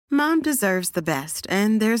Mom deserves the best,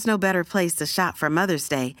 and there's no better place to shop for Mother's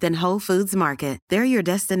Day than Whole Foods Market. They're your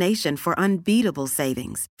destination for unbeatable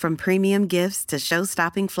savings, from premium gifts to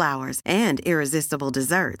show-stopping flowers and irresistible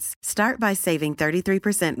desserts. Start by saving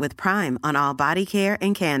 33% with Prime on all body care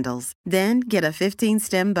and candles. Then get a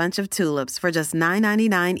 15-stem bunch of tulips for just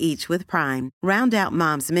 $9.99 each with Prime. Round out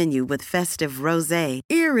Mom's menu with festive rosé,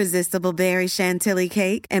 irresistible berry chantilly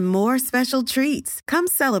cake, and more special treats. Come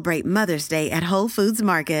celebrate Mother's Day at Whole Foods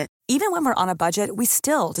Market. Even when we're on a budget, we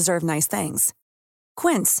still deserve nice things.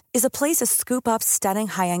 Quince is a place to scoop up stunning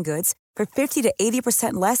high-end goods for 50 to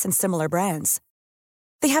 80% less than similar brands.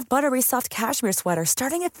 They have buttery soft cashmere sweaters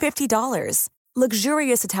starting at $50,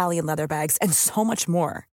 luxurious Italian leather bags, and so much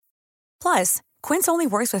more. Plus, Quince only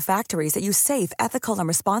works with factories that use safe, ethical, and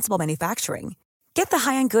responsible manufacturing. Get the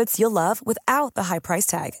high-end goods you'll love without the high price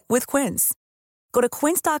tag with Quince. Go to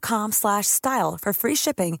quince.com/style for free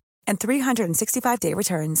shipping and 365-day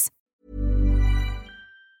returns.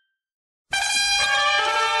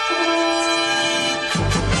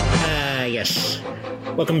 Yes.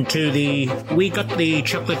 Welcome to the We Got the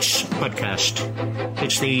Chocolates podcast.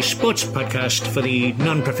 It's the sports podcast for the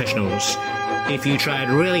non-professionals. If you tried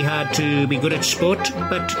really hard to be good at sport,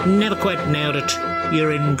 but never quite nailed it,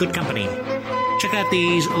 you're in good company. Check out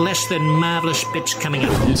these less than marvellous bits coming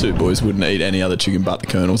up. You two boys wouldn't eat any other chicken but the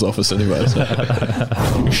Colonel's office anyway. So.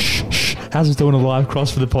 Shh. How's us doing a live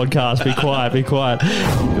cross for the podcast? Be quiet, be quiet.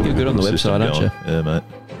 You're good on the website, aren't you? Yeah, mate.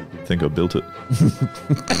 I think I built it.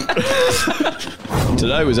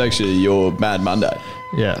 Today was actually your Mad Monday.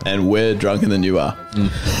 Yeah. And we're drunker than you are.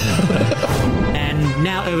 And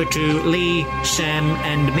now over to Lee, Sam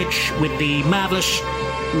and Mitch with the marvellous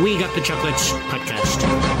We Got the Chocolates podcast.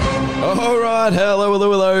 All right. Hello,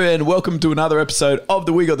 and welcome to another episode of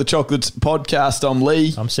the We Got the Chocolates podcast. I'm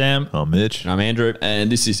Lee. I'm Sam. I'm Mitch. I'm Andrew.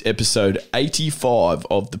 And this is episode 85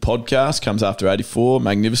 of the podcast. Comes after 84.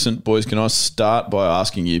 Magnificent. Boys, can I start by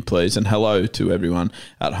asking you, please, and hello to everyone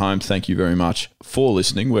at home. Thank you very much for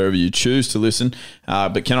listening, wherever you choose to listen.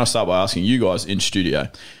 But can I start by asking you guys in studio,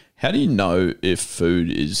 how do you know if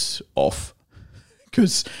food is off?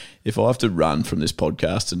 Because if I have to run from this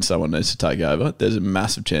podcast and someone needs to take over, there's a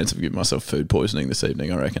massive chance of giving myself food poisoning this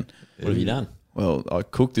evening, I reckon. What have you done? Well, I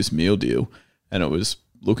cooked this meal deal and it was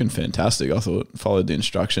looking fantastic. I thought followed the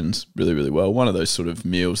instructions really, really well. One of those sort of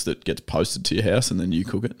meals that gets posted to your house and then you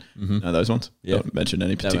cook it. Mm-hmm. Know those ones? Yeah. Don't mention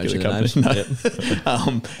any Don't particular mention company. the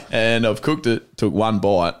No. Yep. And I've cooked it, took one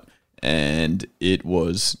bite, and it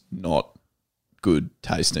was not good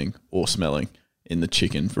tasting or smelling in the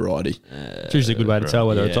chicken variety. It's usually a good way to tell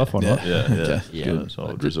whether it's off or not. Yeah. Okay. Yeah. So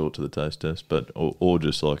I would resort to the taste test, but or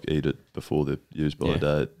just like eat it before they're used by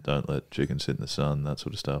date. Don't let chicken sit in the sun, that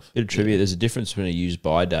sort of stuff. Bit of trivia, there's a difference between a used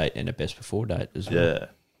by date and a best before date as well.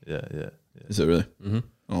 Yeah. Is it really? Mm-hmm.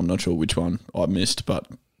 I'm not sure which one I missed, but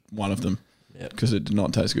one of them, because it did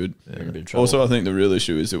not taste good. You're in a bit of trouble. Also, I think the real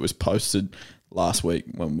issue is it was posted last week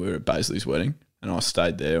when we were at Baisley's wedding, and I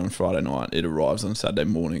stayed there on Friday night. It arrives on Saturday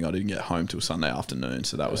morning. I didn't get home till Sunday afternoon,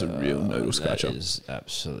 so that was a real noodle scratcher. That is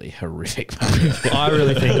absolutely horrific. I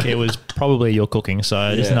really think it was probably your cooking,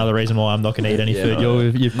 so just another reason why I'm not going to eat any food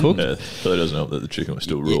you've cooked. Yeah, but it doesn't help that the chicken was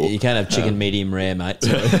still raw. You can't have chicken medium rare, mate.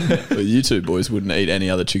 So. Well, you two boys wouldn't eat any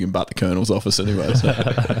other chicken but the Colonel's office anyway. So.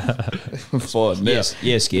 Fine. Now,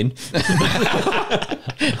 Yes, skin.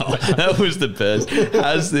 that was the best.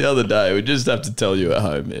 As the other day, we just have to tell you at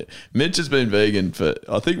home, Mitch has been vegan for,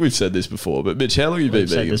 I think we've said this before, but Mitch, how long have you been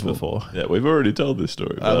vegan Said this for? before. Yeah, we already told this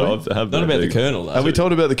story. But Not about the Colonel, though. Have we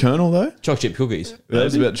told about the Colonel, though? Choc chip cookies. That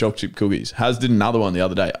was about choc chip cookies. Has did another one the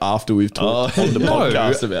other day after we've talked on the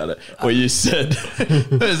podcast about it, where you said,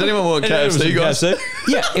 "Does anyone want KFC, guys?"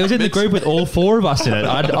 Yeah, it was in the group with all four of us in it.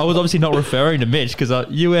 I was obviously not referring to Mitch because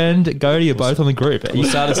you and Cody are both on the group. We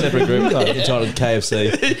started a separate group entitled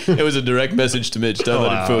KFC. It was a direct message to Mitch. Don't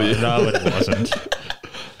let him fool you. No, it wasn't.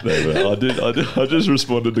 No, I just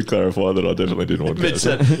responded to clarify that I definitely didn't want Mitch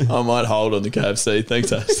KFC. said, "I might hold on the KFC."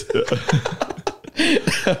 Thanks, Ace.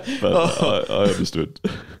 But I understood.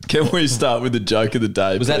 Can we start with the joke of the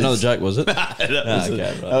day? Was that please? another joke, was it?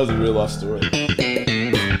 That was a real life story.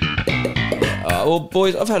 Well,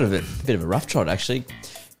 boys, I've had a bit of a rough trot, actually.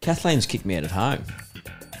 Kathleen's kicked me out of home.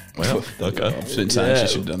 Wow. Okay. I've been saying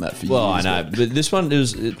she should have done that for Well, years. I know, but this one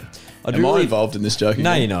is... Am I involved in this joke?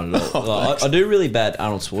 No, again? you're not at all. Like, I do really bad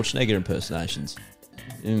Arnold Schwarzenegger impersonations.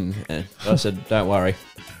 I said, don't worry,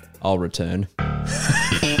 I'll return.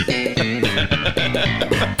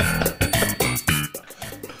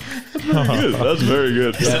 good. That's very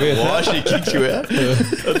good. Why she kicked you out?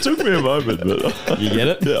 It took me a moment, but You get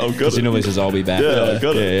it? yeah, I've got Because he it. normally says, I'll be back. Yeah, I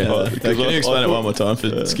got it. Yeah. Right, 'cause Can you I explain it thought- one more time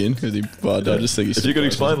for Skin? Because I just think he's. If you could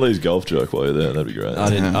explain Lee's golf joke while you're there, that'd be great. I I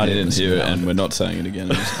didn't didn't hear it, listen to and we're not saying it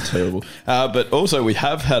again. It was terrible. But also, we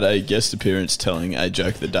have had a guest appearance telling a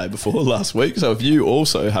joke the day before last week. So if you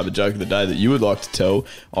also have a joke of the day that you would like to tell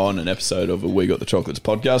on an episode of a We Got the Chocolates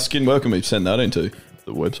podcast, Skin, where can we send that into?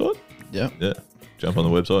 The website? Yeah. Yeah. Jump on the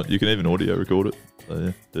website. You can even audio record it. So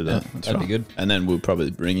yeah, do that. That's That'd be good. And then we'll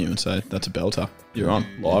probably bring you and say, that's a belter. You're on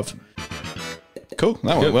live. Cool. That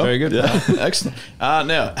went Good, well. very good. Yeah. Excellent.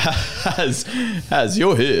 Now, as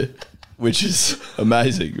you're here, which is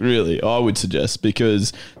amazing, really, I would suggest,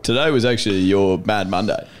 because today was actually your Mad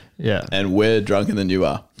Monday. Yeah. And we're drunker than you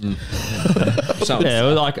are. Something. Yeah,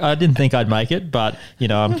 well, like I didn't think I'd make it, but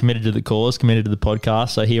I'm committed to the cause, committed to the podcast,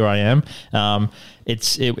 so here I am.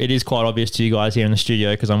 It is quite obvious to you guys here in the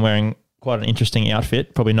studio because I'm wearing quite an interesting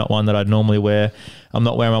outfit. Probably not one that I'd normally wear. I'm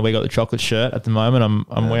not wearing my We Got the Chocolate shirt at the moment.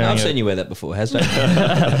 I'm wearing. I've seen you wear that before, hasn't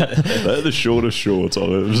it? They're the shortest shorts I've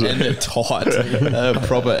ever seen. And they're tight.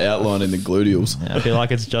 Proper outline in the gluteals. I feel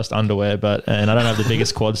like it's just underwear, and I don't have the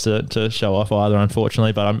biggest quads to show off either,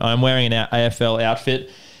 unfortunately. But I'm wearing an AFL outfit.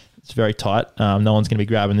 It's very tight. No one's going to be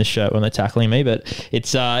grabbing this shirt when they're tackling me, but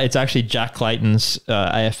it's actually Jack Clayton's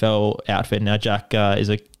AFL outfit. Now, Jack is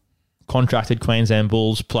a contracted Queensland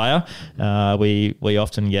Bulls player. We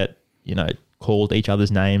often get called each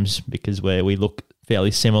other's names because we look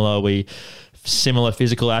fairly similar. We similar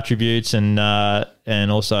physical attributes and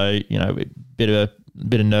also bit of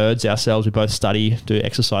nerds ourselves. We both do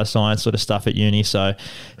exercise science sort of stuff at uni. So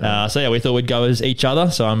we thought we'd go as each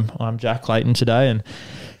other. So I'm Jack Clayton today and.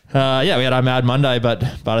 We had our Mad Monday, but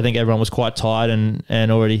I think everyone was quite tired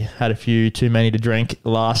and already had a few too many to drink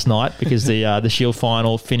last night because the Shield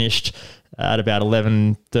final finished at about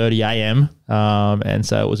 11:30 a.m. And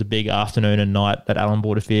so it was a big afternoon and night at Allan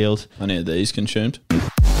Border Field. Any of these consumed?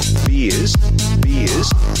 Beers,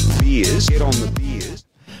 get on the beers.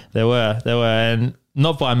 There were, and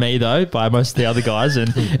not by me though, by most of the other guys,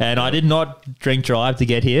 and I did not drink drive to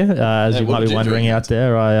get here, as you what might did be you wondering drink? out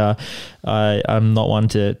there. I'm not one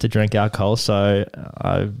to drink alcohol, so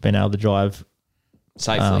I've been able to drive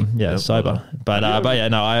Safely. sober. But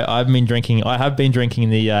I've been drinking. I have been drinking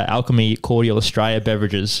the Alchemy Cordial Australia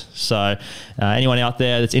beverages. So anyone out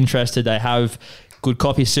there that's interested, they have good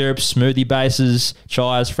coffee syrups, smoothie bases,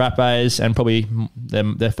 chais, frappes, and probably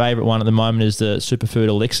their favourite one at the moment is the Superfood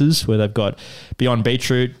Elixirs, where they've got Beyond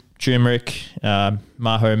Beetroot, turmeric, Maho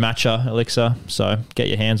Matcha Elixir. So get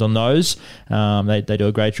your hands on those. They do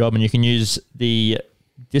a great job, and you can use the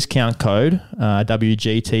discount code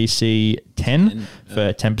WGTC10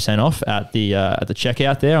 for 10% off at the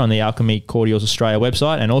checkout there on the Alchemy Cordials Australia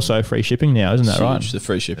website, and also free shipping now, isn't that right? Huge, the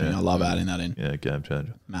free shipping. I love adding that in. Yeah, game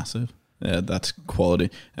changer. Massive. Yeah, that's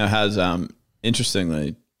quality. Now, it has,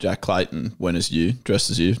 interestingly, Jack Clayton went as you,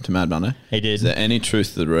 dressed as you, to Mad Monday. He did. Is there any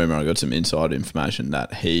truth to the rumour? I got some inside information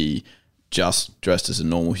that he just dressed as a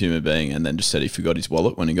normal human being and then just said he forgot his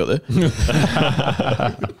wallet when he got there.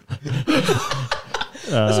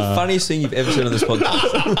 That's the funniest thing you've ever said on this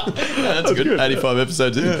podcast. That's good. 85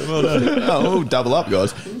 episodes in. Well done. We'll double up,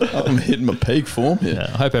 guys. I'm hitting my peak form here. Yeah,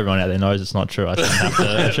 I hope everyone out there knows it's not true. I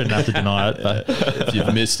shouldn't have to deny it. But If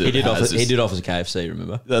you've missed it, He did Haz offer is- a KFC,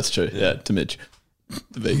 remember? That's true. Yeah, to Mitch,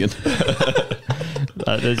 the vegan.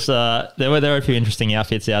 there were a few interesting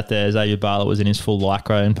outfits out there. Xavier Bartlett was in his full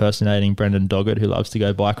lycra impersonating Brendan Doggett, who loves to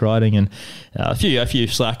go bike riding, and a few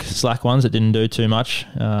slack ones that didn't do too much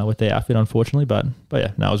with their outfit, unfortunately. But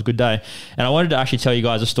yeah, no, it was a good day. And I wanted to actually tell you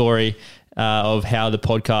guys a story of how the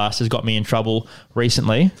podcast has got me in trouble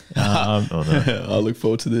recently. I look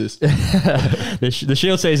forward to this. The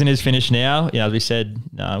Shield season is finished now. As we said,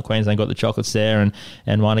 Queensland got the chocolates there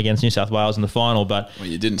and won against New South Wales in the final. But Well,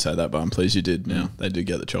 you didn't say that, but I'm pleased you did. Now they do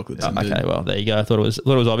get the chocolates. okay, well there you go. I thought it was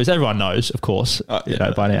obvious. Everyone knows, of course, by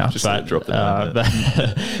now. Just drop the name,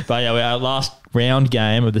 But our last round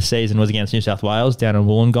game of the season was against New South Wales down in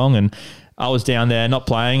Wollongong, and I was down there not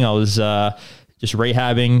playing. I was just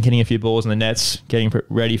rehabbing, hitting a few balls in the nets, getting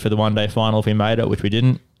ready for the one-day final if we made it, which we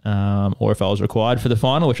didn't, or if I was required for the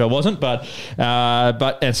final, which I wasn't. So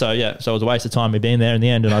it was a waste of time me being there in the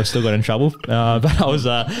end, and I still got in trouble. But I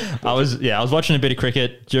was watching a bit of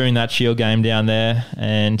cricket during that Shield game down there,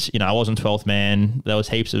 and I wasn't 12th man. There was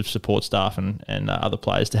heaps of support staff and other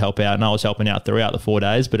players to help out, and I was helping out throughout the 4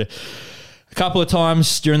 days. But a couple of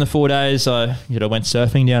times during the 4 days, I went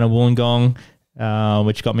surfing down in Wollongong,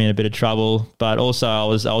 which got me in a bit of trouble. But also I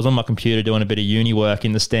was on my computer doing a bit of uni work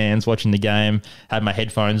in the stands, watching the game, had my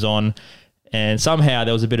headphones on, and somehow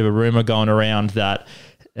there was a bit of a rumour going around that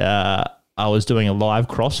I was doing a live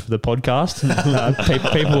cross for the podcast.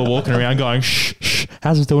 People were walking around going, shh,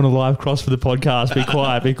 how's it doing a live cross for the podcast? Be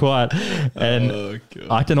quiet, be quiet. And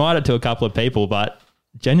I denied it to a couple of people, but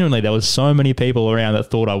genuinely there was so many people around that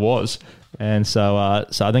thought I was. And so I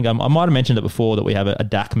think I might have mentioned it before that we have a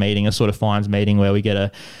DAC meeting, a sort of fines meeting where we get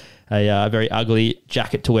a very ugly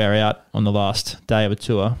jacket to wear out on the last day of a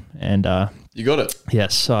tour. And you got it.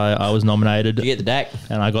 yes, I was nominated. You get the DAC.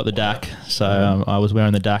 And I got the DAC. So I was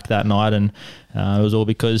wearing the DAC that night, and it was all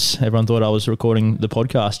because everyone thought I was recording the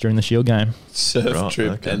podcast during the Shield game. Surf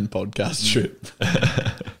trip and podcast trip.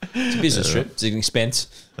 It's a business trip. It's an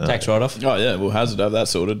expense. Tax write-off. Oh, yeah. Well, Hazard have that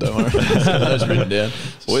sorted. Don't worry. That's written down.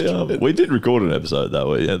 We did record an episode that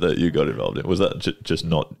way, that you got involved in. Was that just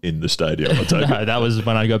not in the stadium? I take No, it? that was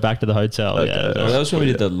when I go back to the hotel. Okay. Yeah. That was when we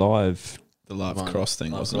did the live. The live cross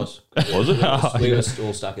thing, wasn't Was it? We were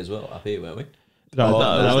all stuck as well up here, weren't we? No,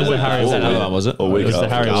 that was the Harry. Was that another one, was it? Or week It was the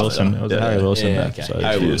after. Harry Wilson. It was the Harry Wilson Yeah, episode. okay.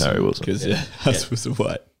 Harry Cheers, Harry Wilson. Because, that was the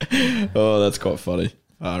way. Oh, that's quite funny.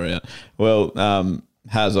 Far out. Well,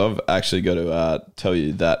 Haz, I've actually got to tell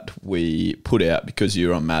you that we put out, because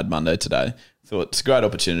you're on Mad Monday today, thought it's a great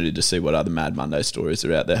opportunity to see what other Mad Monday stories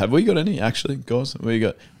are out there. Have we got any, actually, guys?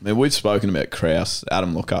 We've spoken about Krause,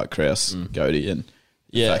 Adam Lockhart Krause, Goaty, and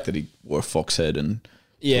the fact that he wore a fox head and...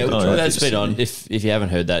 Yeah, Oh, that's yeah. been on. If you haven't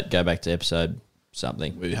heard that, go back to episode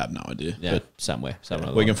something. We have no idea. Yeah, But somewhere.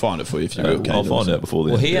 we can find it for you if you're real keen. I'll find out before the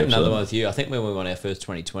Well, end he of had the another episode. one with you. I think when we won our first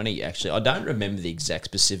 2020, actually, I don't remember the exact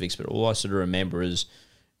specifics, but all I sort of remember is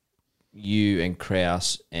you and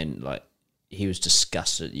Krause, and like he was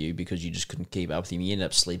disgusted at you because you just couldn't keep up with him. You ended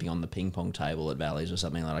up sleeping on the ping pong table at Valleys or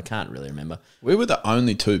something like that. I can't really remember. We were the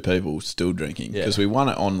only two people still drinking because we won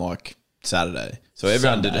it on like Saturday. So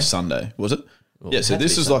everyone did a Sunday, was it? Well, Yeah, so it had to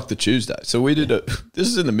this be is like the Tuesday. So we did it. This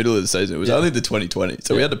is in the middle of the season. It was only the 2020.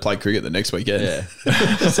 So we had to play cricket the next weekend. Yeah.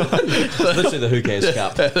 Literally the Who Cares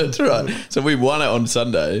Cup. That's right. So we won it on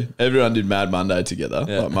Sunday. Everyone did Mad Monday together,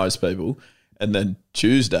 Yeah. like most people. And then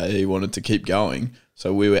Tuesday, he wanted to keep going.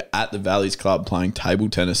 So we were at the Valleys Club playing table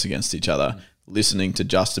tennis against each other, listening to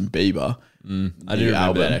Justin Bieber. I do new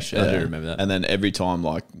remember that, actually. I do remember that. And then every time,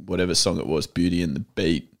 like, whatever song it was, Beauty and the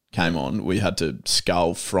Beat came on, we had to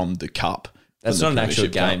scull from the cup. That's from not the an actual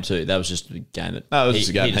Premiership Cup. game, too. That was just a game that No, it was just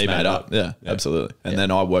a game he just made up. Yeah, absolutely. And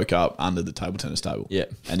then I woke up under the table tennis table. Yeah.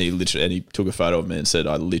 And he took a photo of me and said,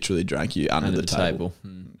 I literally drank you under the table.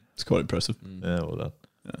 It's quite impressive. Yeah, well done.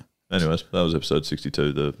 Anyways, that was episode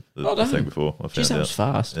 62, the Well done. thing before I found Jeez, that out. was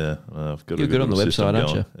fast. Yeah, I've got You're a good on the little system website,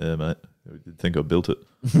 aren't going. Yeah, mate. I think I built it.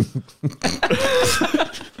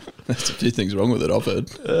 There's a few things wrong with it, I've heard.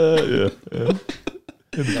 Yeah.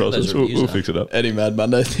 In the process, reviews we'll are- fix it up. Any Mad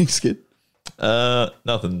Monday things, Skid?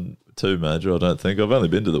 Nothing too major, I don't think. I've only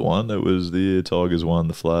been to the one. It was the year Tigers won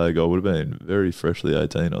the flag. I would have been very freshly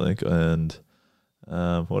 18, I think. And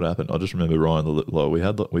what happened? I just remember Ryan.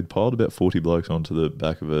 We'd piled about 40 blokes onto the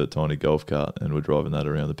back of a tiny golf cart, and we're driving that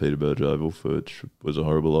around the Peter Burge Oval, which was a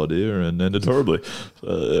horrible idea and ended horribly.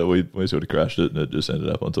 So we sort of crashed it, and it just ended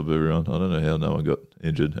up on top of everyone. I don't know how no one got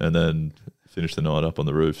injured, and then finished the night up on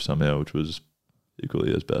the roof somehow, which was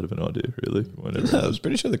equally as bad of an idea, really. I was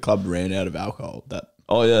pretty sure the club ran out of alcohol.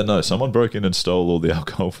 Oh yeah, no, someone broke in and stole all the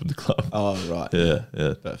alcohol from the club. Oh, right. Yeah.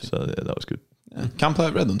 Perfect. So yeah, that was good. Yeah. Come play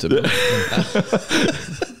at Redland, Tim.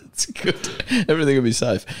 It's good. Everything will be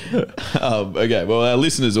safe. Okay, well, our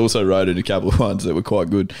listeners also wrote in a couple of ones that were quite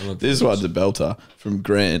good. This one's a belter from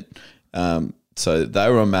Grant. So they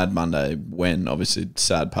were on Mad Monday when, obviously,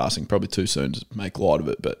 sad passing, probably too soon to make light of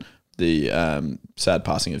it, but the sad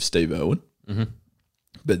passing of Steve Irwin. Mm-hmm.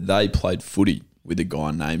 But they played footy with a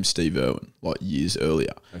guy named Steve Irwin like years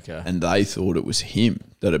earlier. Okay. And they thought it was him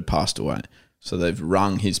that had passed away. So they've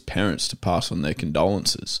rung his parents to pass on their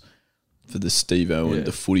condolences for the Steve Irwin,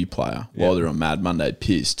 the footy player, while they're on Mad Monday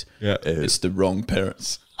pissed. Yeah. It's the wrong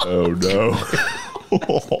parents. Oh no.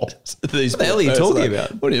 What the hell are you talking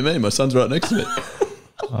about? What do you mean? My son's right next to me.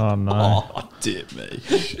 Oh, no. Oh, dear me.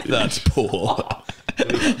 That's poor.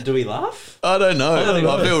 Do we laugh? I don't know.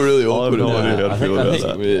 I feel really awkward. no about idea it. how to feel about That's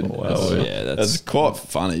that. weird. Oh, wow. That's quite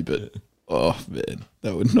funny, but oh man,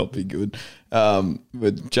 that would not be good.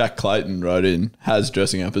 But Jack Clayton wrote in, Has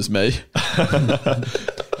dressing up as me.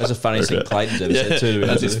 That's a funny thing Clayton's ever said too.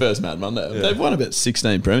 That's his first Mad Monday. They've won about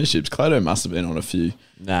 16 premierships. Clayton must have been on a few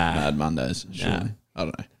Nah. Mad Mondays. Surely. I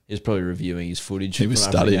don't know. He was probably reviewing his footage. He was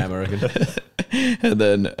from after the studying. game, I reckon. And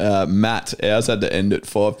then Matt, ours had to end at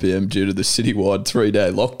 5 p.m. due to the citywide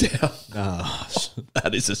 3-day lockdown. Oh,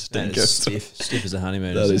 That is a that stinker. is stiff as a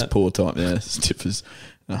honeymoon. That is poor time. Yeah, stiff as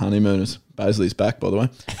a honeymooners. Baisley's back, by the way.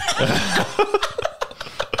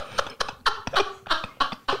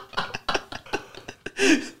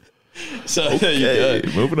 So there you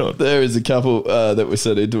go. Moving on. There is a couple that were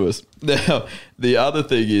sent into us. Now, the other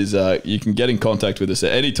thing is you can get in contact with us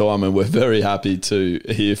at any time, and we're very happy to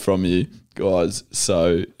hear from you guys.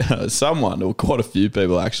 So someone, or quite a few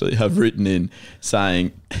people actually, have written in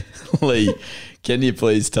saying, Lee, can you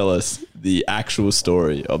please tell us the actual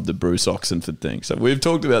story of the Bruce Oxenford thing? So we've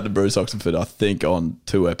talked about the Bruce Oxenford, I think, on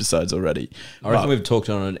 2 episodes already. I reckon we've talked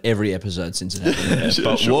on it every episode since it happened.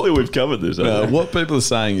 But Surely we've covered this. what people are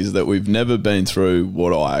saying is that we've never been through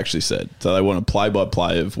what I actually said. So they want a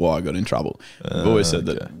play-by-play of why I got in trouble. We've always said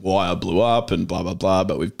that why I blew up and blah, blah, blah,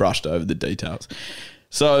 but we've brushed over the details.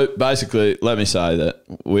 So basically, let me say that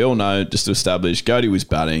we all know, just to establish, Goaty was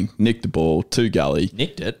batting, nicked the ball, 2 gully.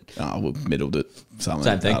 Nicked it. Oh, well, middled it. Same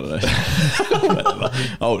thing. I don't know.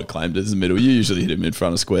 I would have claimed it as a middle. You usually hit him in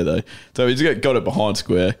front of square, though. So he's got it behind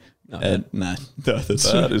square. No,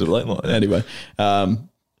 that's That is a late line. Anyway,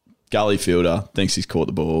 gully fielder thinks he's caught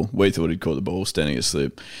the ball. We thought he'd caught the ball, standing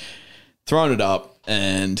asleep. Thrown it up,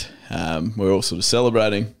 and we're all sort of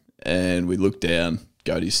celebrating. And we looked down.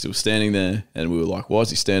 Goaty's still standing there, and we were like, why is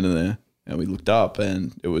he standing there? And we looked up,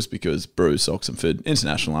 and it was because Bruce Oxenford,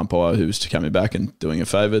 international umpire, who was coming back and doing a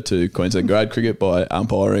favour to Queensland grade cricket by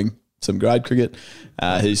umpiring some grade cricket,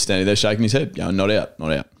 he's standing there shaking his head, going, not out,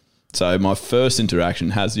 not out. So my first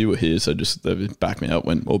interaction, you were here, so just back me up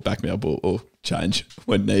or change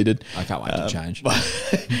when needed. I can't wait to change.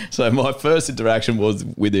 So my first interaction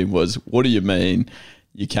with him was, what do you mean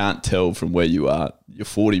you can't tell from where you are? You're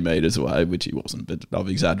 40 metres away, which he wasn't, but I've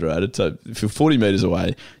exaggerated. So if you're 40 metres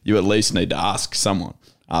away, you at least need to ask someone.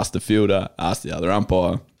 Ask the fielder, ask the other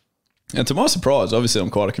umpire. And to my surprise, obviously I'm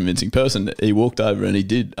quite a convincing person, he walked over and he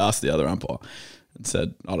did ask the other umpire and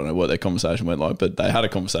said, I don't know what their conversation went like, but they had a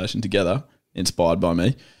conversation together, inspired by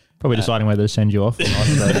me. Probably deciding whether to send you off or not.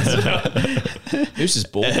 Who's this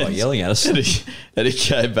ball guy yelling at us? And he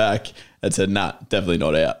came back and said, nah, definitely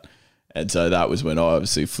not out. And so that was when I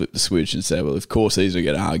obviously flipped the switch and said, well, of course he's going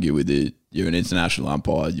to argue with you. You're an international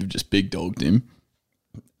umpire. You've just big dogged him.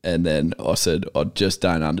 And then I said, I just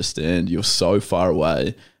don't understand. You're so far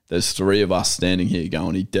away. There's 3 of us standing here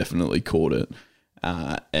going, he definitely caught it.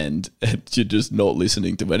 And you're just not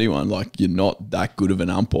listening to anyone. Like, you're not that good of an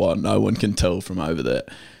umpire. No one can tell from over there.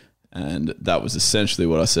 And that was essentially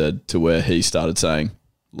what I said, to where he started saying,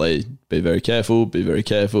 Lee, be very careful. Be very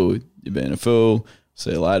careful. You're being a fool.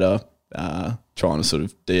 See you later. Trying to sort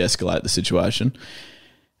of de-escalate the situation,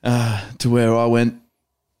 to where I went,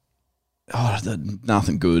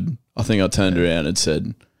 nothing good. I think I turned around and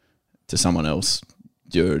said to someone else,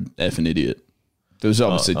 you're an effing idiot. It was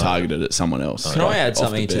obviously targeted at someone else. Can I add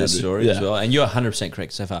something to the story as well? And you're 100%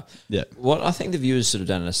 correct so far. Yeah. What I think the viewers sort of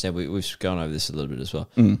don't understand, we've gone over this a little bit as well.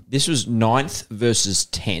 This was 9th versus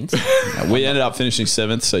 10th. We ended up finishing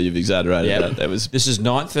 7th, so you've exaggerated that. This is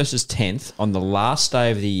 9th versus 10th on the last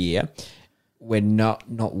day of the year, where not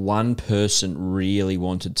one person really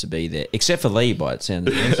wanted to be there, except for Lee, by it sounds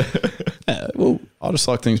like. Well, I just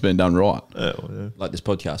like things being done right. Like this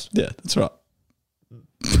podcast. Yeah, that's right.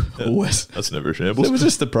 Always. That's never a shambles. It was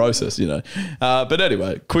just the process, you know. But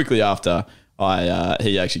anyway, quickly after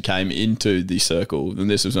he actually came into the circle, and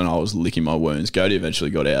this was when I was licking my wounds. Goaty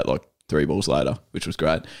eventually got out like 3 balls later, which was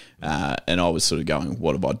great. And I was sort of going,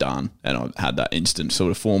 what have I done? And I had that instant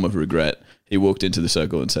sort of form of regret. He walked into the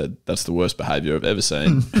circle and said, that's the worst behaviour I've ever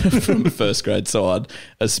seen from a first grade side,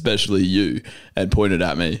 especially you, and pointed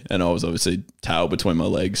at me. And I was obviously tail between my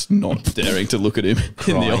legs, not daring to look at him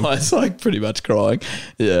in the eyes, like pretty much crying.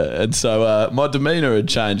 Yeah. And so my demeanour had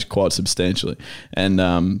changed quite substantially.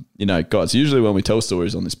 And, you know, guys, usually when we tell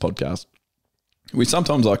stories on this podcast, we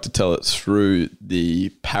sometimes like to tell it through the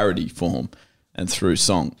parody form and through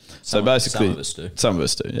song. Some of us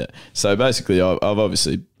do, yeah. So basically, I've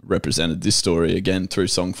obviously represented this story again through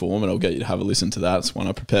song form, and I'll get you to have a listen to that. It's one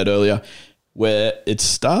I prepared earlier, where it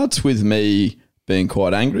starts with me being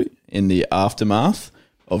quite angry in the aftermath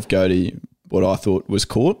of Goaty, what I thought was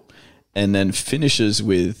caught, and then finishes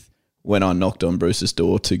with when I knocked on Bruce's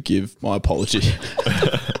door to give my apology.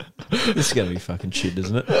 This is going to be fucking shit,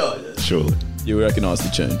 isn't it? Oh, yeah. Surely. You recognise the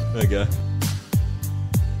tune. Okay.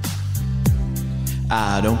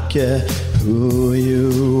 I don't care who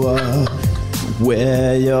you are,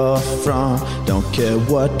 where you're from, don't care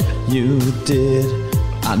what you did.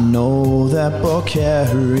 I know that ball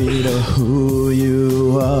carried who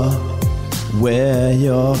you are, where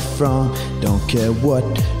you're from, don't care what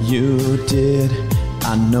you did.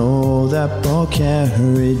 I know that ball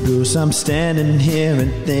carried Bruce. I'm standing here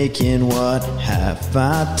and thinking, what have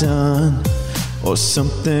I done? Or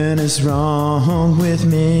something is wrong with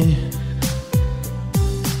me.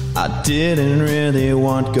 I didn't really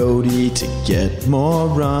want Goldie to get more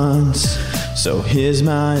runs, so here's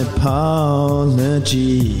my apology.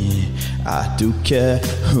 I do care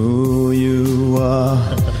who you are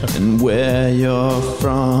and where you're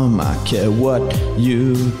from. I care what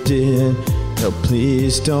you did. No,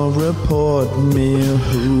 please don't report me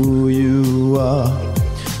who you are,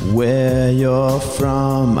 where you're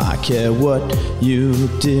from. I care what you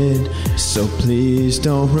did, so please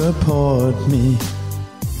don't report me.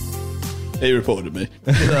 He reported me.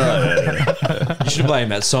 You should have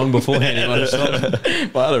blamed that song beforehand. He might have stopped.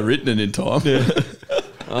 If I had written it in time.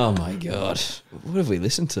 Oh my God. What have we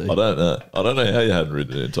listened to? I don't know. I don't know how you hadn't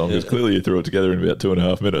written it in time, because clearly you threw it together in about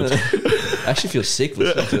 2.5 minutes. I actually feel sick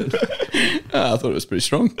listening to it. I thought it was pretty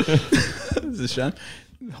strong. It's a shame.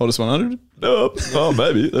 Hottest 100? Nope. Oh,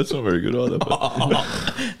 maybe. That's not very good either.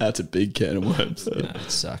 But. That's a big can of worms. No, it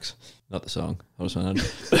sucks. Not the song. Hottest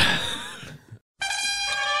 100.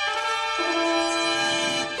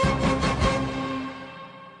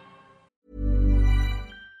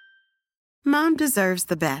 Mom deserves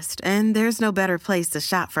the best, and there's no better place to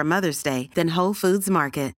shop for Mother's Day than Whole Foods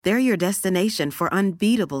Market. They're your destination for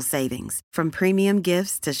unbeatable savings, from premium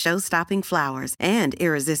gifts to show-stopping flowers and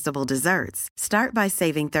irresistible desserts. Start by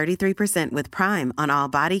saving 33% with Prime on all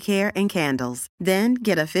body care and candles. Then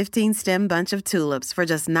get a 15-stem bunch of tulips for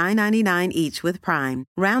just $9.99 each with Prime.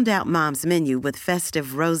 Round out Mom's menu with festive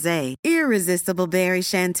rosé, irresistible berry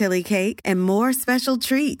chantilly cake, and more special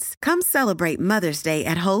treats. Come celebrate Mother's Day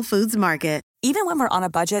at Whole Foods Market. Even when we're on a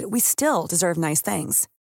budget, we still deserve nice things.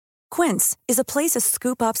 Quince is a place to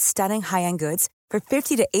scoop up stunning high-end goods for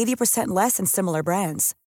 50 to 80% less than similar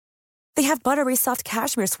brands. They have buttery soft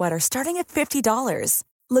cashmere sweaters starting at $50,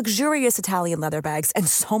 luxurious Italian leather bags, and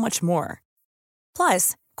so much more.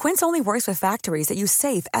 Plus, Quince only works with factories that use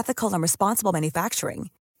safe, ethical, and responsible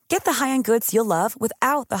manufacturing. Get the high-end goods you'll love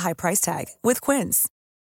without the high price tag with Quince.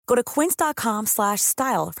 Go to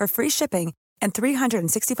quince.com/style for free shipping and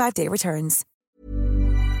 365-day returns.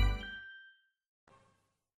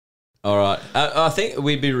 All right. I think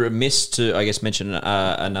we'd be remiss to, I guess, mention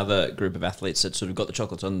another group of athletes that sort of got the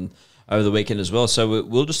chocolates on over the weekend as well. So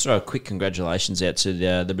we'll just throw a quick congratulations out to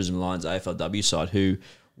the Brisbane Lions AFLW side, who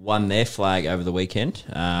won their flag over the weekend,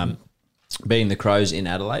 beating the Crows in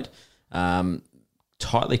Adelaide.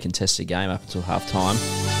 Tightly contested game up until half-time. A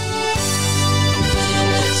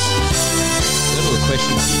little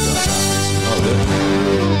question for you guys after this.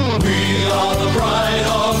 We are the pride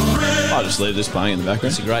of Britain. I'll just leave this playing in the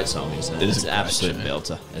background. It's a great song, isn't it? It's an absolute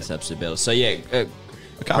belter. It's an absolute belter. So, yeah. I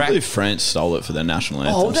can't believe France stole it for their national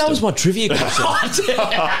anthem. Oh, that was my trivia question.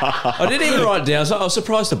 I didn't even write it down. So I was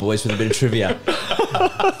surprised the boys with a bit of trivia.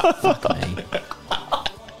 Fuck me.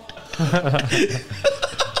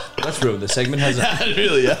 That's ruined the segment, hasn't it? It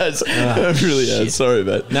really has. It really has. Sorry,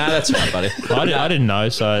 mate. No, that's fine, buddy. I didn't know,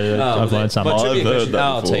 so I've learned something. I've heard that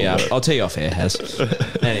I'll tell you. before, I'll tell you off air, Has.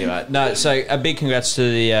 Anyway, no. So a big congrats to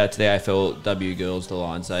the AFLW girls, the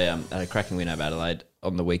Lions. They had a cracking win over Adelaide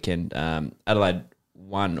on the weekend. Adelaide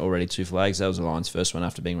won already 2 flags. That was the Lions' first one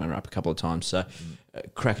after being runner up a couple of times. So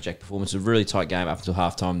crackerjack performance. A really tight game up until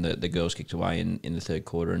half time. The girls kicked away in the third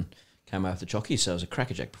quarter and came out with the chockies. So it was a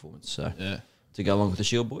crackerjack performance. So yeah. To go along with the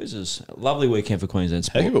Shield boys is a lovely weekend for Queensland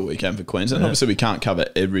sport. Heck of a weekend for Queensland. Yeah. Obviously, we can't cover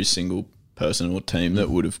every single person or team that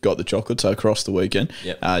would have got the chocolates across the weekend.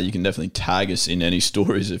 Yep. You can definitely tag us in any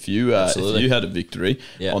stories if you had a victory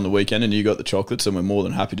on the weekend and you got the chocolates, and we're more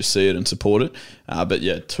than happy to see it and support it. But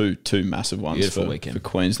yeah, two massive ones for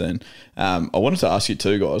Queensland. I wanted to ask you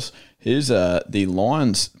too, guys. Here's the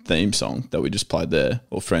Lions theme song that we just played there,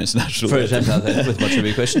 or France National Anthem. With my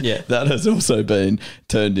trivia question, yeah. That has also been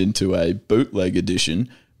turned into a bootleg edition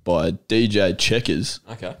by DJ Checkers.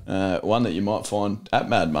 Okay. One that you might find at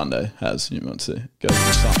Mad Monday. You might see. Go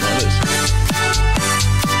something like this.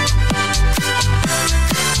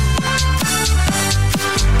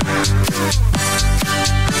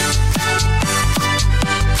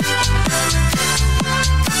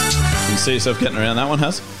 You see yourself getting around that one,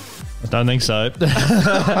 Has? I don't think so. I don't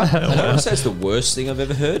want to say it's the worst thing I've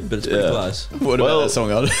ever heard, but it's pretty close. What about that song?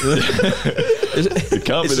 It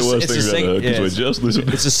can't be the worst thing I've ever heard because we're just listening.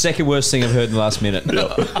 It's the second worst thing I've heard in the last minute.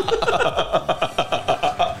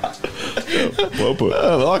 Well put.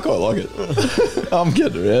 I quite like it. I'm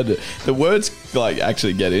getting around it. The words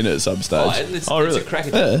actually get in at some stage. It's really? It's a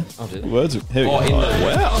cracking. Yeah. I'll do that. The words. Here we go.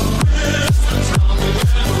 Wow.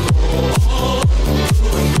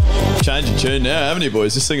 Changing tune now, haven't you,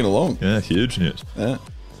 boys? Just singing along. Yeah, huge news. Yeah.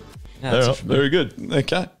 No, very good.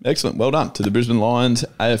 Okay, excellent. Well done to the Brisbane Lions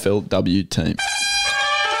AFLW team.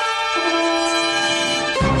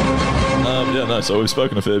 Yeah, no. So we've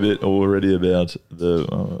spoken a fair bit already about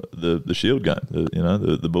the Shield game.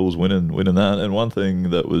 The Bulls winning that, and one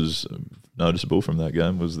thing that was noticeable from that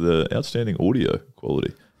game was the outstanding audio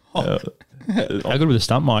quality. How good were the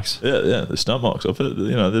stump mics? Yeah, the stump mics. I've heard,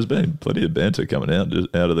 there's been plenty of banter coming out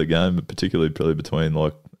of the game, particularly probably between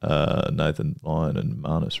like Nathan Lyon and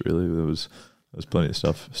Marnus. Really, there was plenty of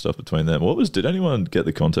stuff between them. Did anyone get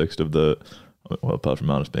the context of well, apart from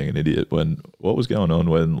Marnus being an idiot, what was going on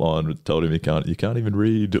when Lyon told him you can't even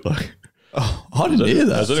read? Like, I didn't hear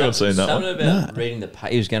that. Has anyone seen that one? Something about reading the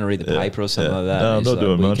paper. He was going to read the paper or something like that. No, I'm not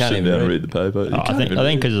doing much. Sitting down and read the paper. I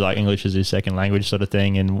think because like English is his second language sort of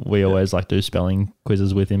thing, and we always like do spelling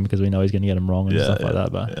quizzes with him because we know he's going to get them wrong and stuff like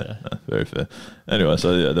that. But no, very fair. Anyway,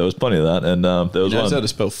 so there was plenty of that, and there was he knows one. how to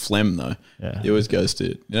spell phlegm though. Yeah. He always goes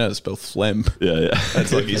to how to spell phlegm. Yeah.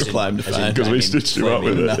 That's like his claim to fame. Because we stitched him up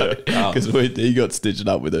with it. Because he got stitched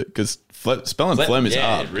up with it. Because spelling phlegm is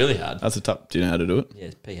hard. It's really hard. That's a tough. Do you know how to do it? Yeah,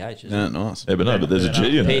 it's PH. Yeah, nice. Yeah, but there's a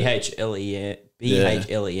G in it. PHLEM.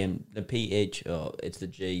 BHLEM. The PH. Oh, it's the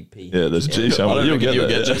G. P. Yeah, there's a G somewhere. You'll get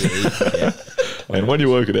that. Yeah. And when you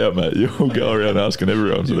work it out, mate, you'll go around asking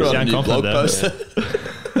everyone. You write a new blog confident post.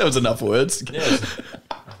 That was enough words.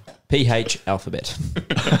 PH alphabet.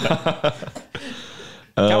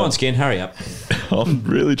 Come on, Skin, hurry up. I'm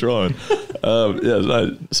really trying.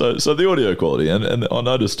 So the audio quality, and I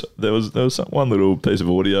noticed there was one little piece of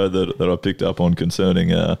audio that I picked up on concerning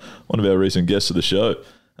one of our recent guests of the show.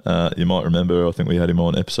 You might remember, I think we had him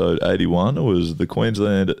on episode 81. It was the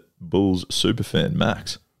Queensland Bulls superfan,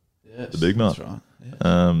 Max. Yes, the big man. That's right.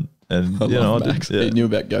 Yeah. And I you know, love Max. He knew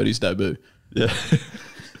about Goaty's debut. Yeah.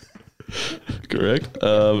 Correct.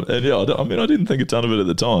 And yeah, I didn't think a ton of it at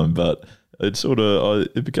the time, but it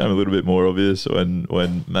it became a little bit more obvious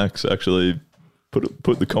when Max actually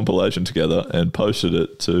put the compilation together and posted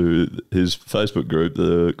it to his Facebook group,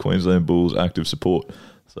 the Queensland Bulls Active Support.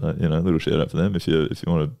 So, a little shout out for them. If you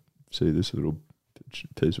want to see this little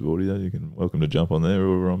piece of audio, you can welcome to jump on there,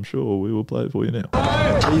 or I'm sure we will play it for you now.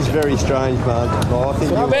 He's very strange, man. I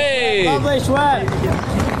think Lovely sweat.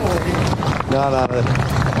 No,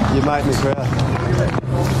 you make me proud.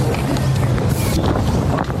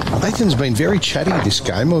 Nathan's been very chatty this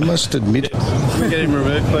game, I must admit. Can we get him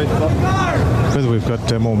removed, please? Whether we've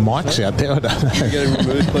got more mics out there, I don't know. Can we get him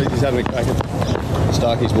removed, please? He's having a crack at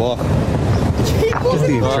Starkey's wife. Get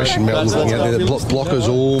the impression, Mel, looking at it, that Blocker's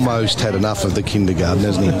almost had enough of the kindergarten,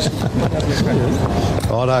 hasn't he?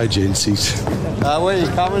 Righto, gents. Where are you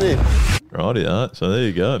coming in? Righty, so there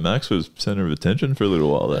you go. Max was centre of attention for a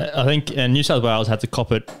little while there. I think New South Wales had to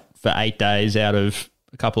cop it for 8 days out of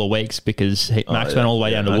a couple of weeks because Max went all the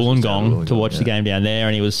way down to Wollongong to watch the game down there,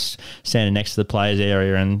 and he was standing next to the players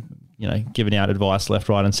area and giving out advice left,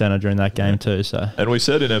 right and centre during that game too. So, and we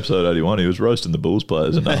said in episode 81 he was roasting the Bulls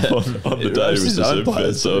players enough on the day he was the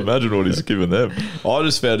superfan. So imagine what he's giving them. I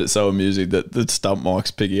just found it so amusing that the stump mic's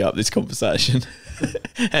picking up this conversation.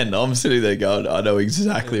 And I'm sitting there going, I know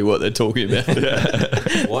exactly what they're talking about.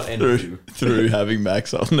 What through having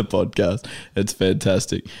Max on the podcast. It's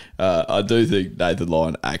fantastic. I do think Nathan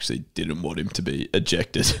Lyon actually didn't want him to be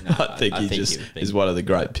ejected. No, I think he is one of the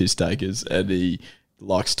great piss takers, and he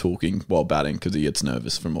likes talking while batting because he gets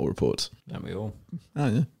nervous from all reports. Don't we all? Oh,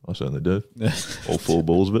 yeah. I certainly do. All 4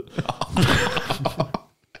 balls of it.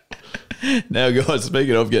 Now, guys,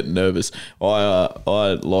 speaking of getting nervous,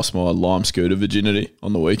 I lost my Lime scooter virginity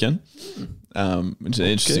on the weekend, which is an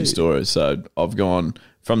interesting story. So I've gone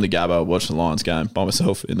from the Gabba, watched the Lions game by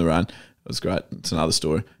myself in the rain. It was great. It's another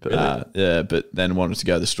story. But then wanted to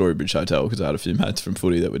go to the Storybridge Hotel because I had a few mates from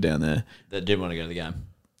footy that were down there. That did want to go to the game.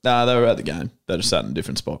 No, they were at the game. They just sat in a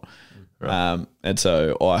different spot. Right. And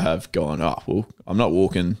so I have gone, I'm not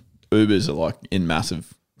walking. Ubers are like in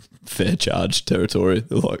massive fair charge territory.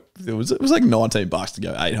 They're like, it was like $19 to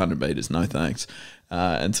go 800 meters. No thanks.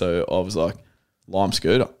 And so I was like, Lime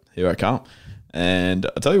scooter, here I come. And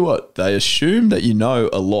I tell you what, they assume that you know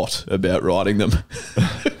a lot about riding them,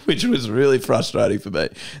 which was really frustrating for me.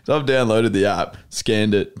 So I've downloaded the app,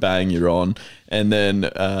 scanned it, bang, you're on. And then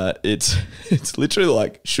it's literally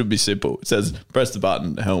like, should be simple. It says, press the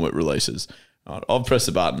button, helmet releases. Right, I've pressed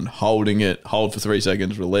the button, holding it, hold for 3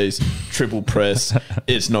 seconds, release, triple press.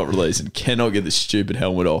 It's not releasing. Cannot get this stupid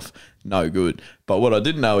helmet off. No good. But what I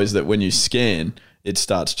didn't know is that when you scan, it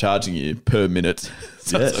starts charging you per minute.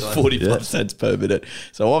 So it's like 45 cents per minute.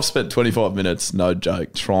 So I've spent 25 minutes, no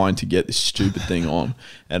joke, trying to get this stupid thing on.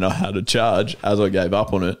 And I had a charge as I gave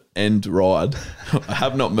up on it, end ride. I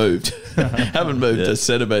have not moved. Haven't moved a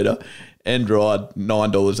centimetre. End ride,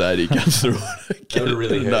 $9.80 comes through. That would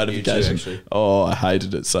really hurt you too, actually. Oh, I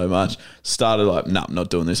hated it so much. Started like, nah, I'm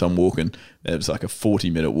not doing this. I'm walking. It was like a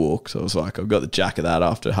 40-minute walk. So I was like, I've got the jack of that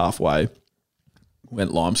after halfway.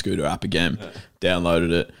 Went Lime Scooter app again,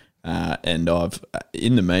 downloaded it. And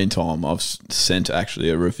in the meantime, I've sent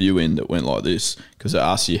actually a review in that went like this because it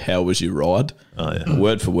asks you, how was your ride? Oh, yeah.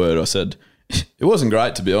 Word for word, I said, it wasn't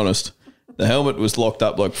great, to be honest. The helmet was locked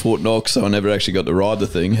up like Fort Knox, so I never actually got to ride the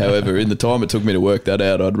thing. However, in the time it took me to work that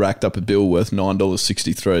out, I'd racked up a bill worth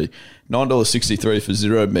 $9.63. $9.63 for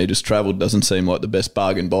 0 metres travelled doesn't seem like the best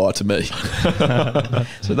bargain buy to me.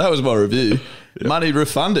 So that was my review. Yep. Money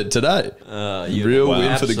refunded today. Real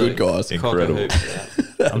win for the good guys. Incredible.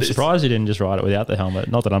 I'm surprised you didn't just ride it without the helmet.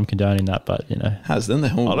 Not that I'm condoning that, but Has then the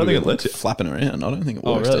helmet? I don't think it lets it flapping around. I don't think it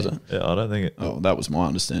works, really? does it? Yeah, I don't think it. Oh, that was my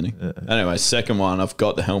understanding. Yeah. Anyway, second one, I've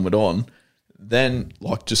got the helmet on. Then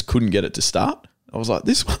just couldn't get it to start. I was like,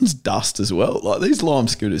 this one's dust as well. Like, these Lime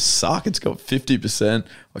scooters suck. It's got 50%.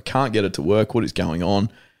 I can't get it to work. What is going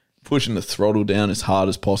on? Pushing the throttle down as hard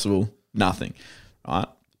as possible. Nothing. Right.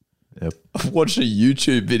 Yep. I've watched a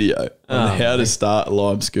YouTube video on how to start a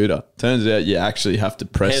Lime scooter. Turns out you actually have to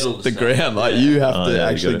press the ground. Like, you have to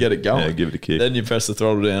actually get it going. Yeah, give it a kick. Then you press the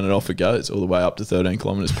throttle down and off it goes all the way up to 13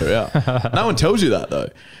 kilometres per hour. No one tells you that, though.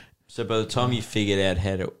 So by the time you figured out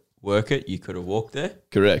how to work it, you could have walked there?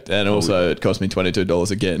 Correct. And also it cost me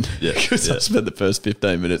 $22 again. Yeah. Because I spent the first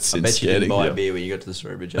 15 minutes since I bet you scanning. didn't buy a beer when you got to the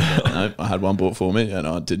Surrey Bridge. No, I had one bought for me and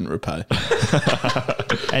I didn't repay.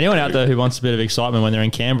 anyone out there who wants a bit of excitement when they're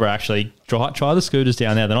in Canberra, actually try the scooters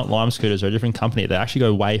down there. They're not Lime scooters. They're a different company. They actually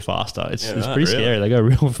go way faster. It's pretty scary. They go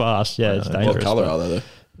real fast. Yeah, it's dangerous. What colour are they though?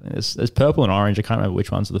 There's purple and orange. I can't remember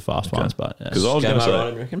which ones are the fast ones, but because I was going to say,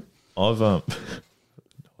 I reckon. I've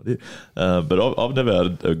but I've never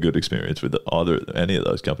had a good experience with any of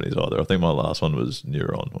those companies either. I think my last one was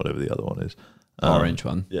Neuron, whatever the other one is. Orange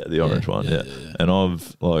one. Yeah, the orange one, yeah. And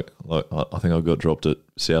I've I think I got dropped at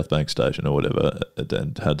South Bank Station or whatever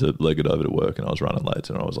and had to leg it over to work, and I was running late,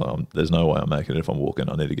 and I was like, there's no way I'm making it if I'm walking.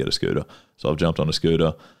 I need to get a scooter. So I've jumped on a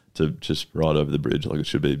scooter to just ride over the bridge. Like, it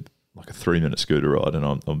should be like a 3-minute scooter ride,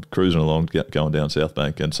 and I'm cruising along, going down South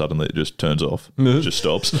Bank, and suddenly it just turns off. It just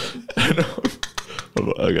stops. And I'm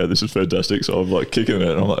like, okay, this is fantastic. So I'm like kicking it,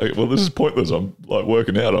 and I'm like, well, this is pointless. I'm like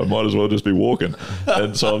working out. I might as well just be walking.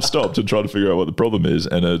 And so I've stopped and tried to figure out what the problem is.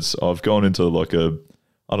 And I've gone into like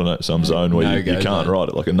some zone where you can't ride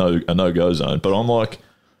it, like a no-go zone. But I'm like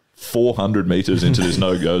 400 meters into this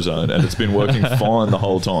no-go zone, and it's been working fine the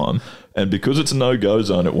whole time. And because it's a no-go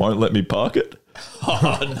zone, it won't let me park it.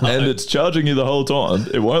 Oh, no. And it's charging you the whole time.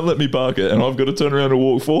 It won't let me park it, and I've got to turn around and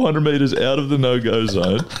walk 400 meters out of the no-go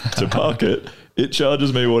zone to park it. It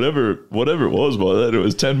charges me whatever it was by then. It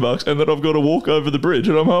was $10, and then I've got to walk over the bridge,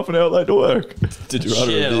 and I'm half an hour late to work. Did you write a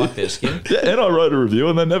review? I like their skin. Yeah, and I wrote a review,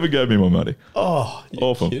 and they never gave me my money. Oh, you're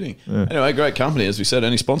awful. Kidding. Yeah. Anyway, great company, as we said.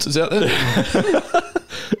 Any sponsors out there?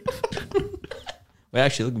 We're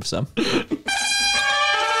actually looking for some.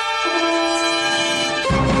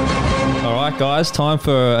 All right, guys, time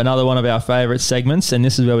for another one of our favourite segments, and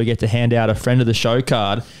this is where we get to hand out a friend of the show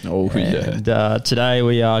card. Oh, and, today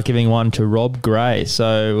we are giving one to Rob Gray,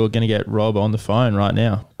 so we're going to get Rob on the phone right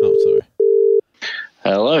now. Oh, sorry.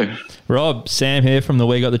 Hello. Rob, Sam here from the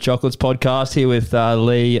We Got the Chocolates podcast, here with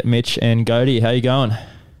Lee, Mitch and Godey. How you going?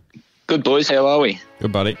 Good, boys. How are we?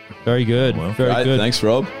 Good, buddy. Very good. Very good. Thanks,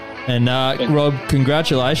 Rob. And Rob,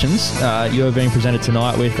 congratulations. You are being presented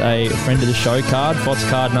tonight with a friend of the show card, FOTS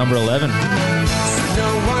card number 11. No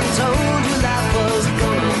one told you life was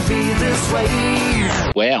gonna be this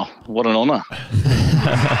way. Wow, what an honour. Don't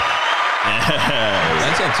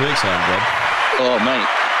sound too excited, Rob. Oh, mate,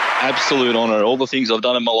 absolute honour. All the things I've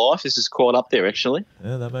done in my life, this is quite up there, actually.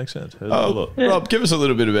 Yeah, that makes sense. Rob, give us a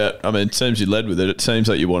little bit about, it seems you led with it. It seems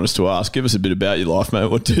like you want us to ask. Give us a bit about your life,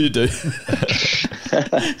 mate. What do you do?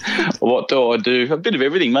 What do I do? A bit of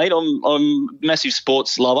everything, mate. I'm a massive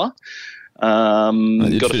sports lover.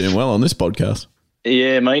 You fit in well on this podcast.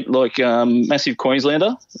 Yeah, mate. Like massive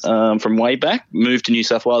Queenslander from way back. Moved to New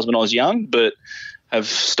South Wales when I was young, but have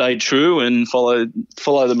stayed true and follow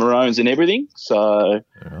the Maroons and everything. So,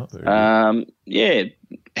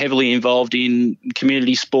 heavily involved in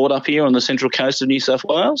community sport up here on the central coast of New South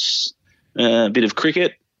Wales. A bit of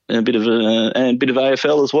cricket, and a bit of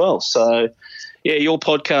AFL as well. So. Yeah, your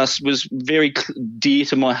podcast was very dear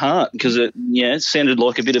to my heart because it sounded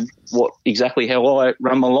like a bit of exactly how I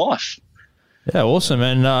run my life. Yeah, awesome.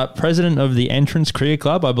 And president of the Entrance Cricket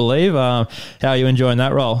Club, I believe. How are you enjoying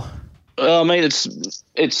that role? I mean,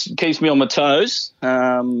 it keeps me on my toes.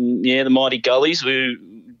 The mighty Gullies, we've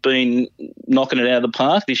been knocking it out of the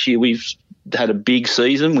park. This year we've had a big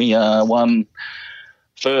season. We won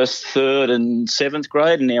first, third and seventh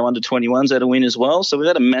grade, and now under 21s had a win as well. So we've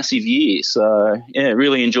had a massive year. So, yeah,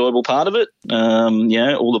 really enjoyable part of it.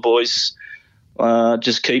 All the boys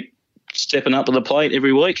just keep stepping up to the plate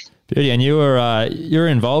every week. Beauty. And you were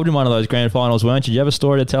involved in one of those grand finals, weren't you? Do you have a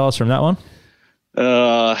story to tell us from that one?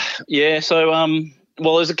 Well,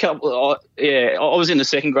 there's a couple. I was in the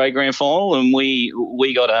second grade grand final, and we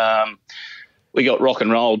got rock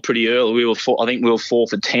and rolled pretty early. I think we were 4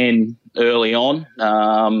 for 10 early on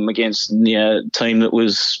against a team that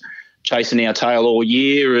was chasing our tail all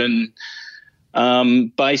year,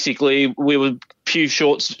 and basically we were few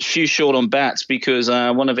short on bats because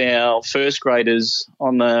one of our first graders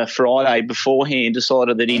on the Friday beforehand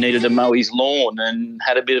decided that he needed to mow his lawn and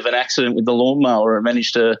had a bit of an accident with the lawnmower and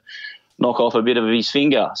managed to knock off a bit of his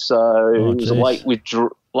finger. So it was a late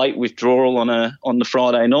withdrawal on the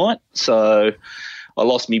Friday night. So I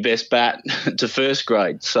lost my best bat to first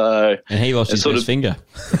grade. So and he lost his best finger.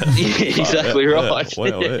 Yeah, exactly right.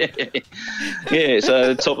 Yeah,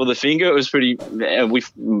 so the top of the finger, it was pretty. We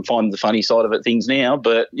find the funny side of things now,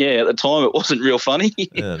 but yeah, at the time it wasn't real funny.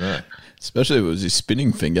 Yeah, no. Especially if it was his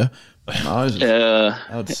spinning finger. He's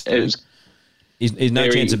no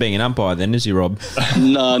chance of being an umpire then, is he, Rob?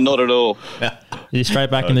 No, not at all. He's straight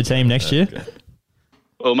back in the team next year?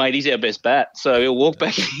 Well, mate, he's our best bat, so he'll walk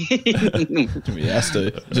back in. He has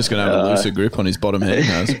to. Just going to have a looser grip on his bottom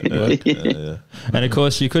hand now. And, of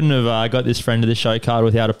course, you couldn't have got this friend of the show card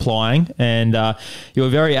without applying. And you were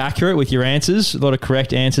very accurate with your answers. A lot of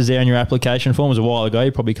correct answers there in your application form. It was a while ago.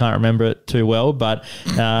 You probably can't remember it too well. But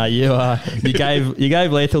you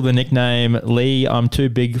gave Lethal the nickname Lee, I'm too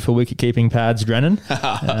big for wicket-keeping pads, Drennan.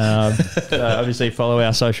 Obviously, follow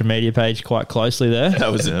our social media page quite closely there.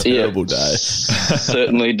 That was a terrible day.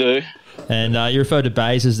 Certainly do. And you referred to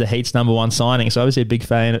Bays as the Heat's #1 signing, so obviously a big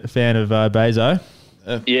fan of Bazo.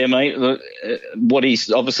 Yeah, mate. What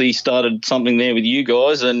he's obviously started something there with you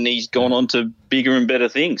guys, and he's gone on to bigger and better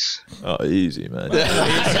things. Oh, easy, man.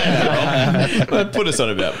 Put us on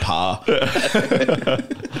about par.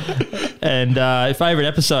 And favourite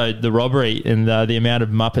episode, the robbery, and the amount of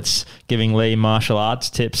Muppets giving Lee martial arts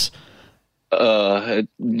tips.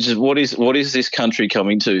 Just what is this country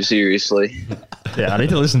coming to? Seriously. Yeah, I need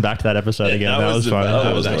to listen back to that episode again. That was fun.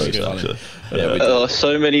 That was actually funny.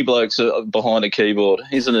 So many blokes are behind a keyboard.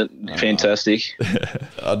 Isn't it fantastic?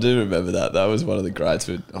 I do remember that. That was one of the greats.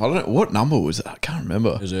 But I don't know what number was it. I can't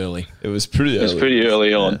remember. It was early. It was pretty early. It was pretty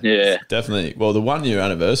early on. Yeah. Definitely. Well, the 1 year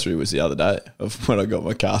anniversary was the other day of when I got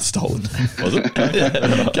my car stolen. Was it? Yeah.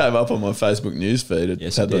 It came up on my Facebook news feed.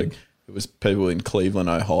 Yes, it did. It was people in Cleveland,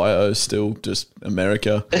 Ohio, still just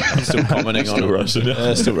America, still commenting on it.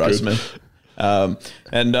 Still roasting me.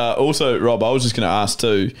 And also, Rob, I was just going to ask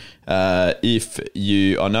too, I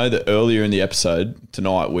know that earlier in the episode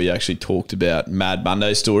tonight we actually talked about Mad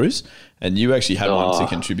Monday stories, and you actually had one to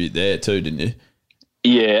contribute there too, didn't you?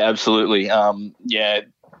 Yeah, absolutely.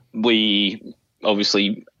 We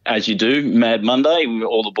obviously, as you do, Mad Monday,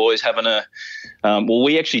 all the boys having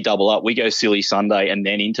we actually double up. We go Silly Sunday and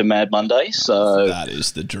then into Mad Monday. So that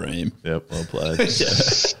is the dream. Yep, well played.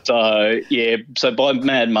 So by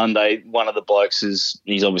Mad Monday, one of the blokes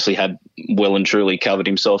he's obviously had well and truly covered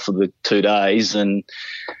himself for the 2 days, and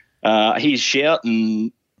he's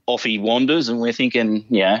shouting, off he wanders, and we're thinking,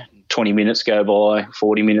 20 minutes go by,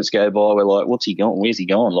 40 minutes go by. We're like, what's he going? Where's he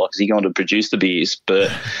going? Like, is he going to produce the beers? But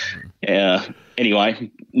anyway,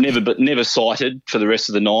 never sighted for the rest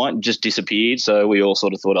of the night, just disappeared. So we all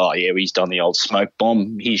sort of thought, he's done the old smoke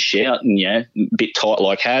bomb. He's shouting, a bit tight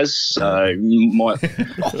like Has, so might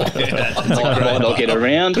not get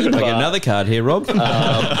around. Could make another card here, Rob.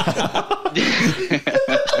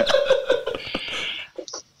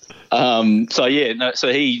 So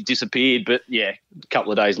he disappeared, but a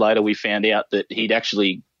couple of days later we found out that he'd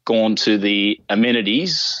actually gone to the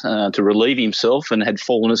amenities to relieve himself and had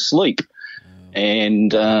fallen asleep,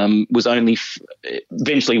 and was only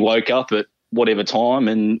eventually woke up at whatever time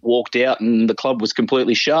and walked out, and the club was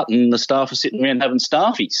completely shut and the staff were sitting around having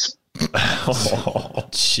staffies. Oh,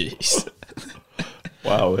 jeez.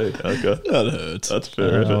 Wow, okay. That hurts. That's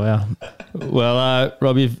fair. Oh, wow. Well,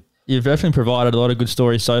 Rob, You've definitely provided a lot of good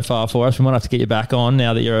stories so far for us. We might have to get you back on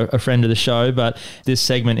now that you're a friend of the show, but this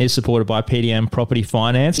segment is supported by PDM Property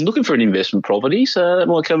Finance. I'm looking for an investment property, so that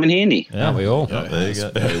might come in handy. Yeah, we all. Oh, there you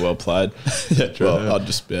go. Very well played. I'd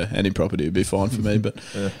just, any property would be fine for me. But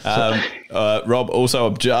Rob, also,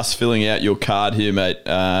 I'm just filling out your card here, mate.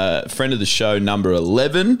 Friend of the show, number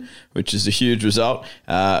 11, which is a huge result.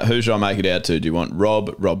 Who should I make it out to? Do you want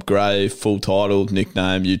Rob Gray, full title,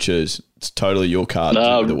 nickname? You choose. It's totally your card.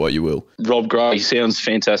 Do with it what you will. Rob Gray sounds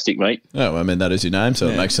fantastic, mate. Oh, I mean, that is your name, so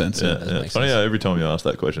it makes sense. Yeah, It's funny how every time you ask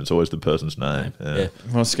that question, it's always the person's name. Yeah.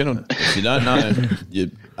 Well, if you don't know,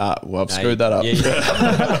 I've screwed that up.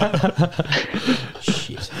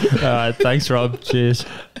 Shit. All right, thanks, Rob. Cheers.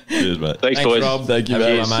 Cheers, mate. Thanks, boys. Rob. Thank you, Have a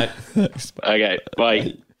good mate. one, mate. Okay,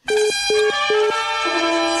 bye.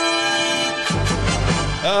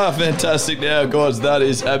 Fantastic. Now, guys, that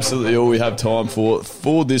is absolutely all we have time for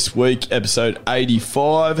this week, episode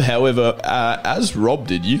 85. However, as Rob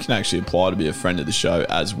did, you can actually apply to be a friend of the show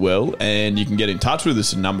as well, and you can get in touch with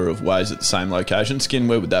us a number of ways at the same location. Skin,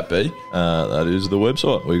 where would that be? That is the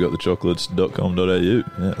website. We got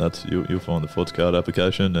thechocolates.com.au. Yeah, that's you'll find the Fots card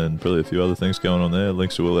application and probably a few other things going on there.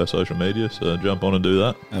 Links to all our social media, so jump on and do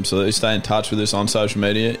that. Absolutely. Stay in touch with us on social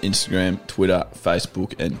media: Instagram, Twitter,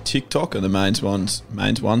 Facebook, and TikTok are the main ones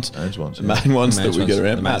that we get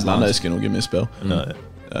around. Matt Mundeskin will give me a spell.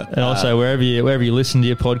 And also, wherever you listen to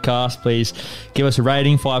your podcast, please give us a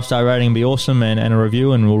rating, 5-star rating would be awesome, and a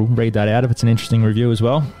review, and we'll read that out if it's an interesting review as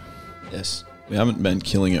well. Yes. We haven't been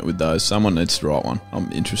killing it with those. Someone needs to write one.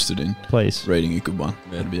 I'm interested in reading a good one.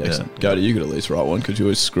 That'd be excellent. Cody, you could at least write one because you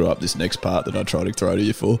always screw up this next part that I try to throw to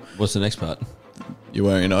you for. What's the next part? You're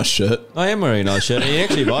wearing a nice shirt. I am wearing a nice shirt. And you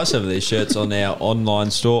actually buy some of these shirts on our online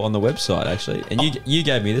store on the website, actually. And you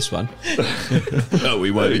gave me this one. No, we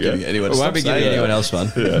won't be giving anyone. We won't be giving anyone else one.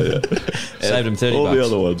 Yeah. Saved him $30. All the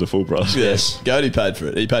other ones are full price. Yes. Cody paid for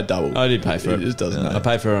it. He paid double. I did pay for it. He just doesn't know. I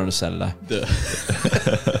paid for it on a Saturday.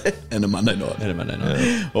 And a Monday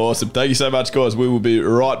night. Awesome. Thank you so much, guys. We will be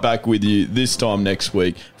right back with you this time next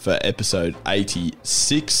week for episode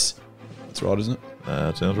 86. That's right, isn't it?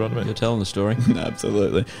 That sounds right to me. You're telling the story.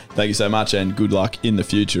 Absolutely. Thank you so much, and good luck in the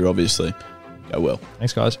future, obviously. Go well.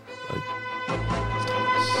 Thanks, guys.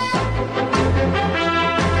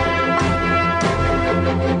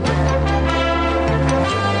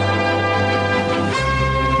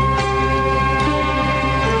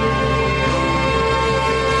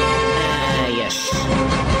 Yes.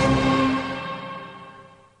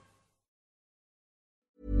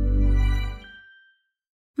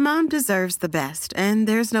 Mom deserves the best, and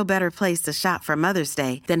there's no better place to shop for Mother's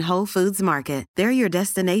Day than Whole Foods Market. They're your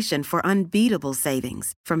destination for unbeatable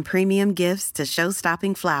savings, from premium gifts to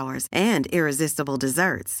show-stopping flowers and irresistible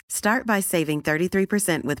desserts. Start by saving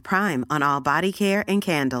 33% with Prime on all body care and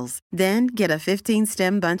candles. Then get a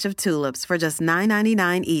 15-stem bunch of tulips for just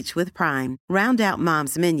 $9.99 each with Prime. Round out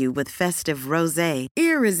Mom's menu with festive rosé,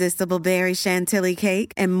 irresistible berry chantilly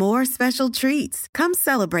cake, and more special treats. Come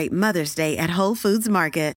celebrate Mother's Day at Whole Foods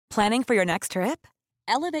Market. Planning for your next trip?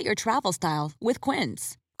 Elevate your travel style with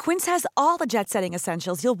Quince. Quince has all the jet-setting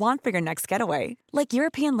essentials you'll want for your next getaway, like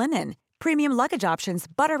European linen, premium luggage options,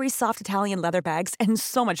 buttery soft Italian leather bags, and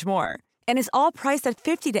so much more. And is all priced at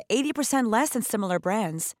 50 to 80% less than similar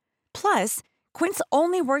brands. Plus, Quince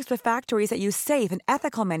only works with factories that use safe and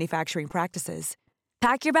ethical manufacturing practices.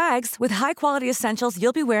 Pack your bags with high-quality essentials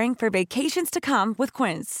you'll be wearing for vacations to come with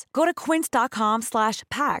Quince. Go to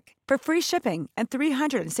quince.com/pack for free shipping and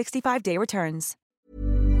 365-day returns.